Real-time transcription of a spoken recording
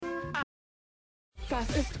Das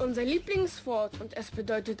ist unser Lieblingswort und es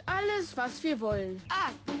bedeutet alles, was wir wollen.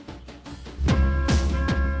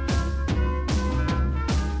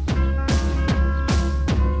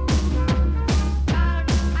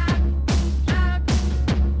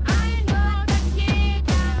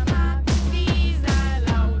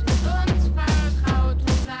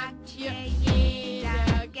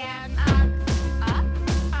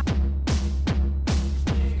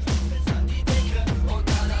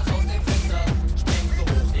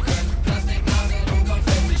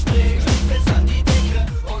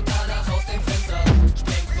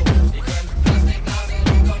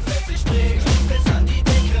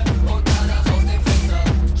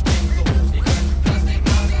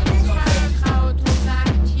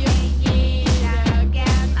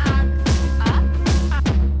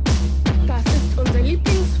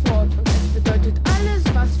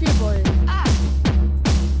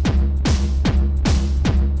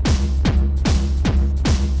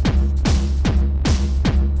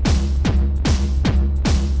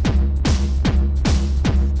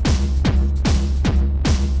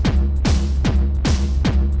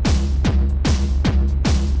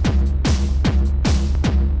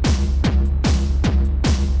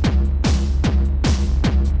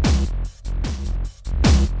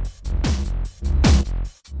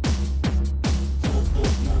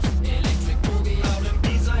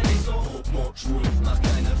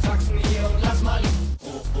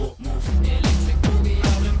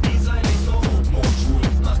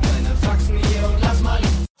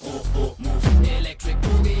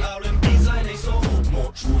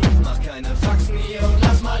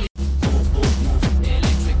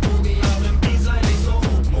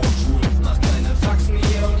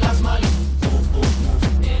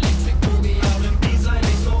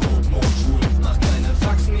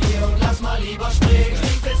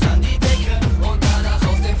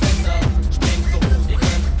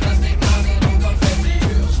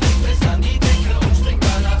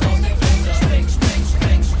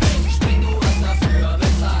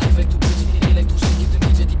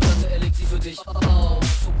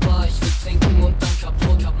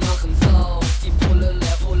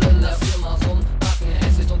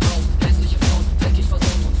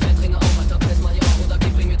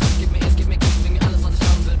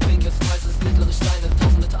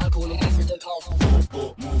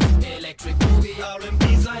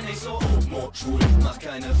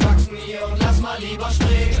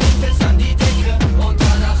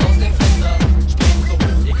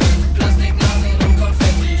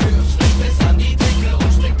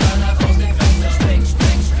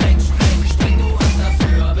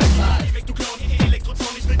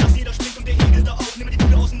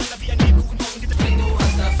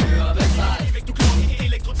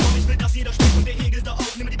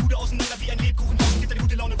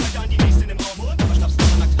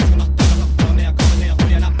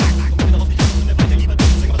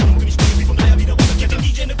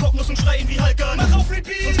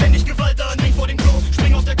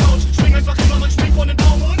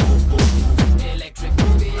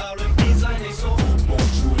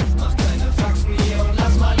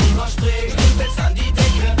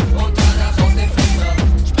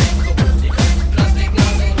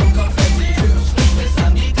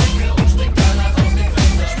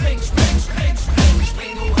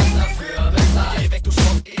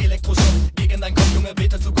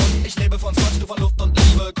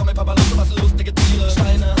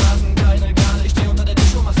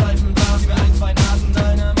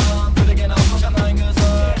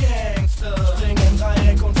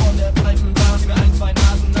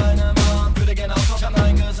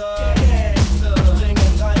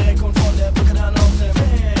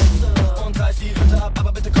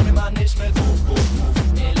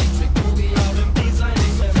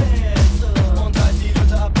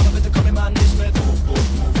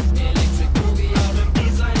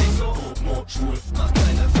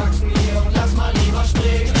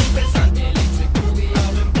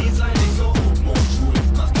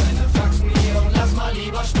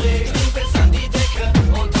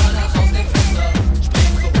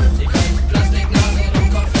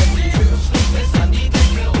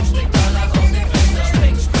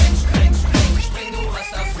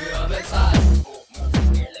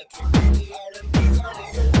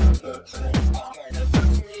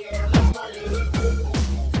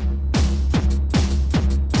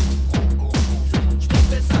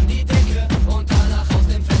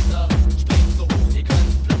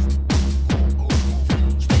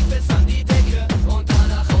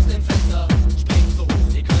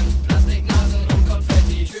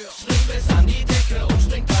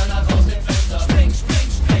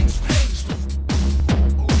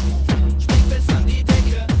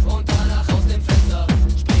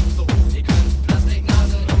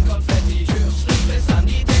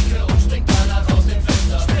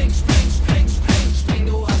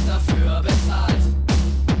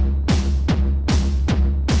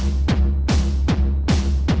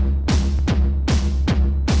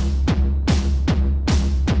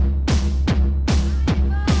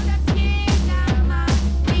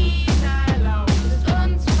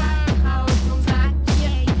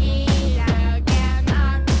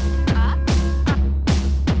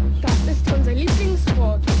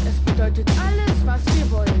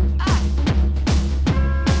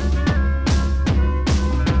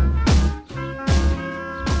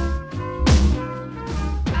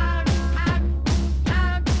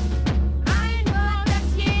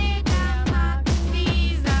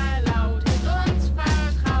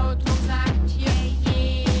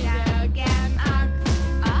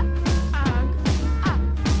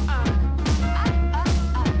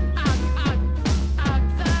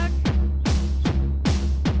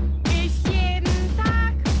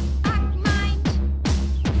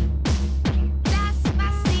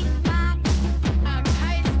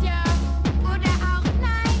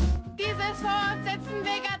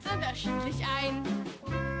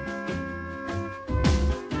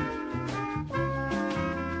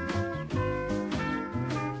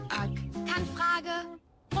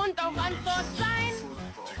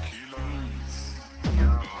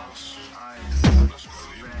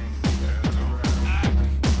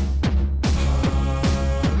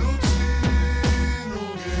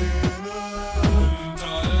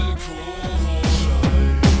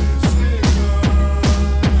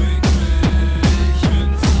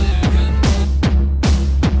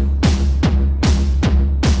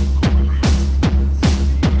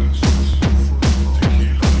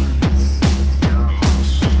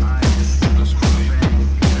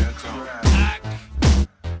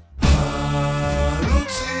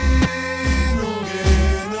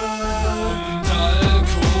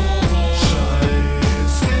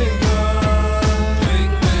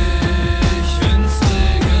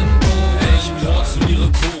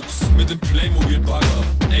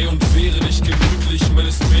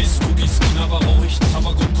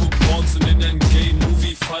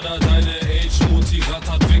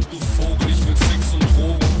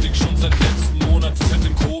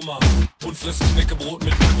 friss Knäckebrot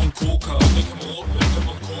mit Pip und Coca. Ja,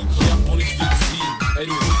 und ich will ziehen. Ey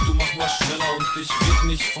du Hund, du mach mal schneller. Und ich red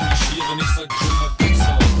nicht von Geschirren, ich sag Jumbo,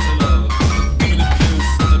 Pizza und Tiller. Gib mir den Pilz,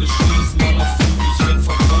 deine Schließen aller Flüge. Ich renn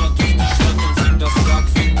verballert durch die Stadt und sing das Dark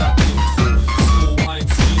Wing Duck Intro. 2-1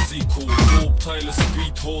 Risiko, Dope-Teile,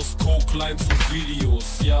 Speed, Host, Coke, Lines und Videos.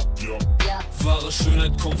 Ja, wahre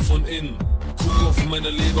Schönheit kommt von innen. Guck auf meine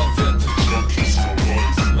Leberwerte,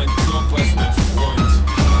 mein Körper ist mein Freund.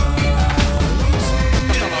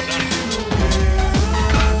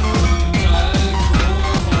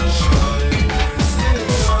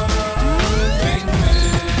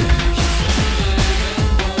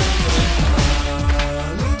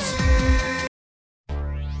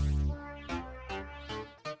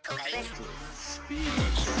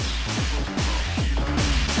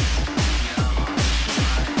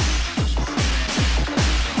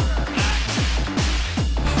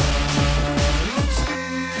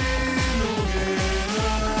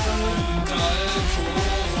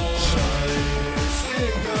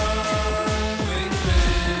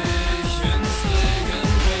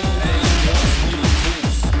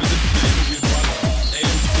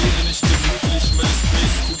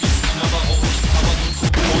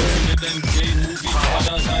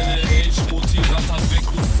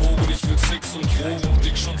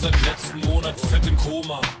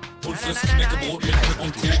 Und friss Knäckebrot mit Pip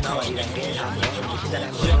und Coca.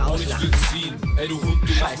 Ja, und ich will ziehen. Ey du Hund,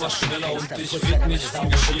 du mach mal schneller. Und ich red nicht von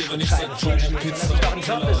Geschirren, ich sag Jumbo, Pizza und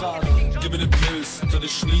Teller. Gib mir den Pilz, deine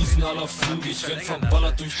Schniesen aller Flüge. Ich renn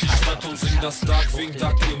verballert durch die Stadt und sing das Dark Wing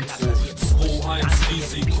Duck Intro. 2-1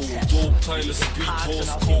 Risiko, Dope-Teile, Speed,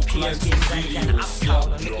 Host, Coke, Lines und Videos. Ja,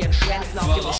 wahre